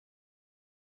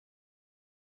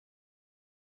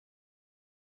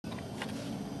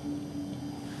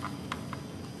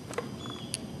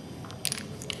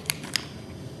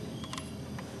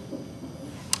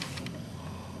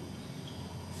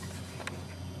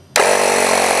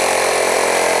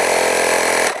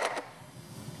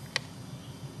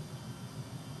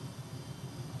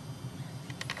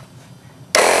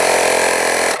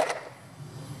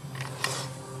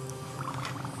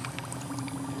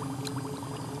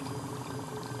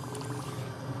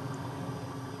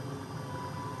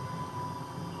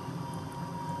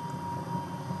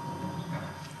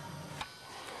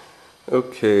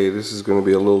Okay, this is going to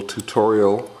be a little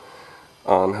tutorial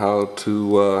on how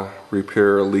to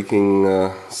repair a leaking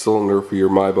cylinder for your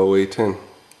Mibo A-10.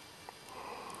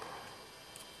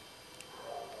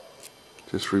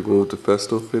 Just remove the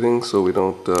festo fitting so we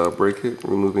don't break it,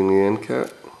 removing the end cap.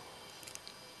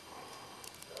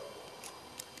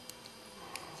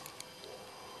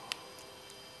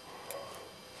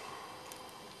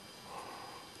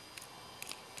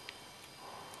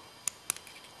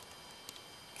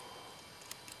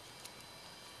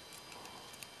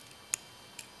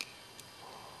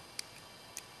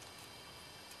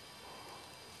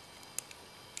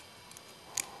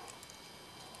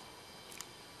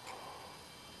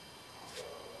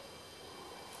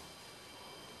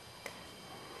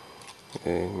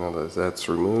 Okay, now that that's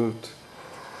removed,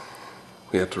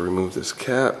 we have to remove this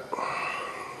cap.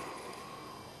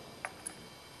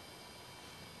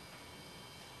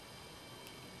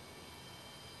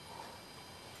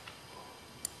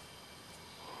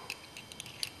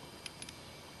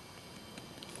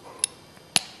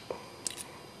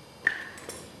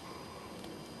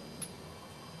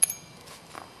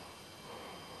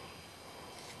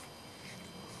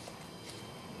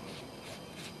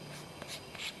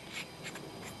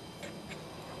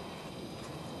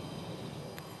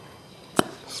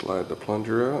 Slide the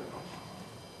plunger out.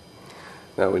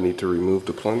 Now we need to remove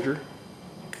the plunger.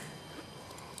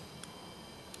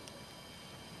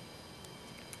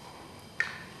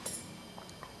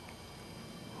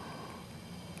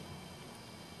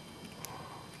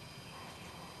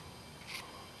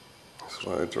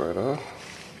 Slides right off.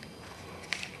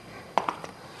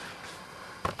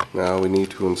 Now we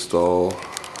need to install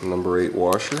number 8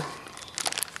 washer.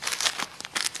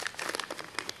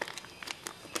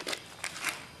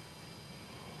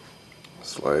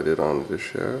 Slide it onto the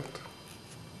shaft.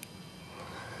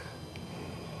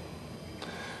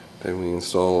 Then we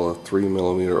install a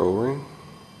 3mm O-ring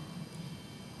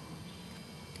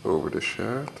over the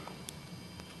shaft,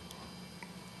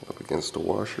 up against the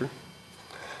washer.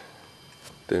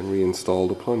 Then we install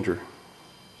the plunger.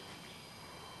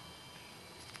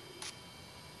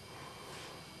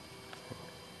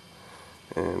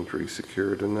 And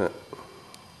re-secure the nut.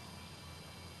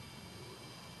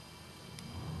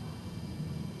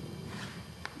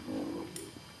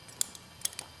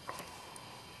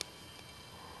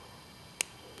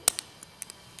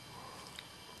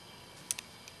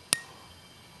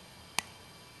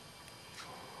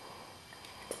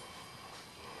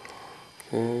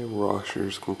 Okay,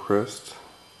 washer's compressed.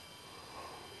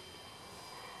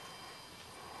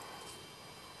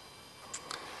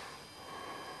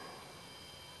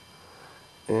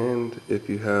 And if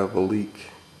you have a leak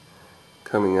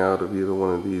coming out of either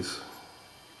one of these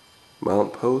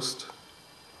mount posts,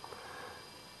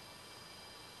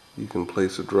 you can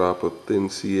place a drop of thin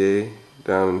CA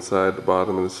down inside the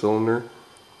bottom of the cylinder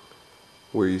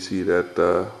where you see that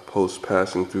post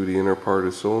passing through the inner part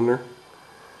of the cylinder,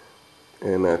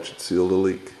 and that should seal the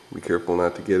leak. Be careful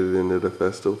not to get it into the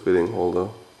festo fitting hole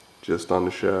though, just on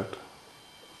the shaft.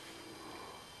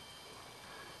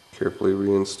 Carefully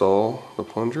reinstall the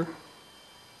plunger.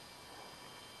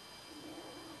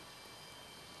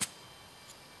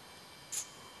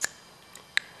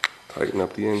 Tighten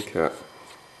up the end cap.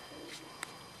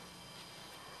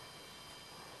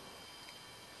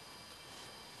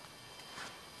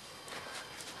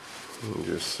 And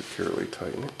just securely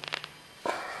tighten it.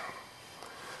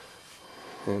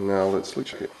 And now let's leak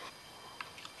check it.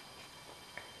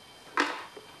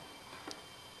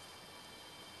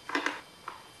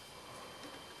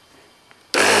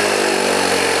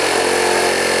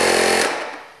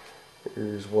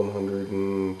 Here's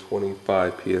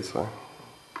 125 psi.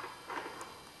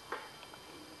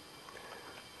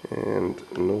 And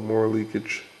no more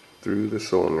leakage through the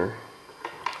cylinder.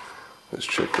 Let's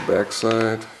check the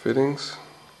backside fittings.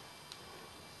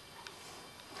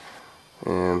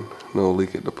 And no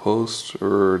leak at the post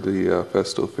or the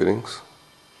festo fittings.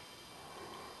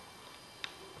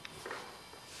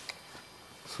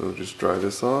 So just dry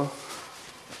this off.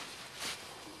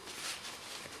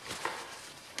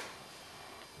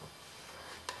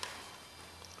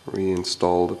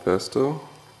 Reinstall the festo.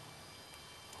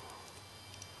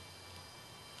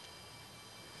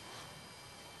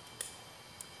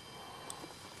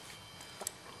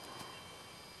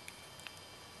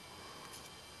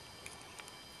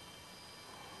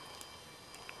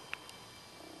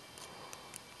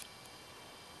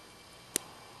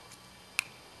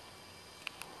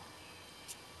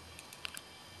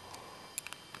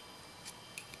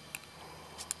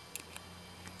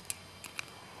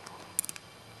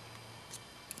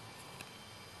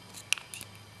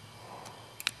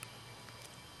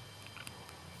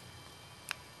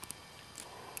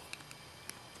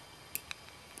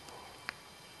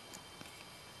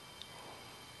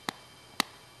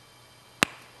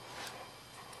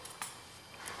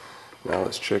 Now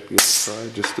let's check the other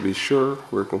side just to be sure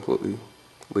we're completely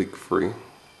leak free.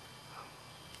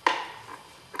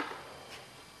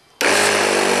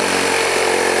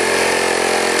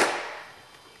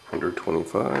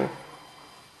 $125.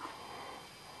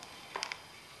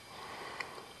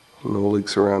 No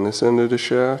leaks around this end of the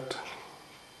shaft.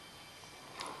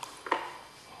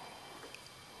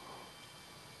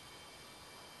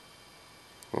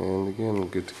 And again,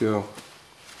 good to go.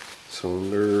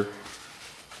 Cylinder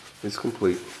is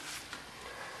complete.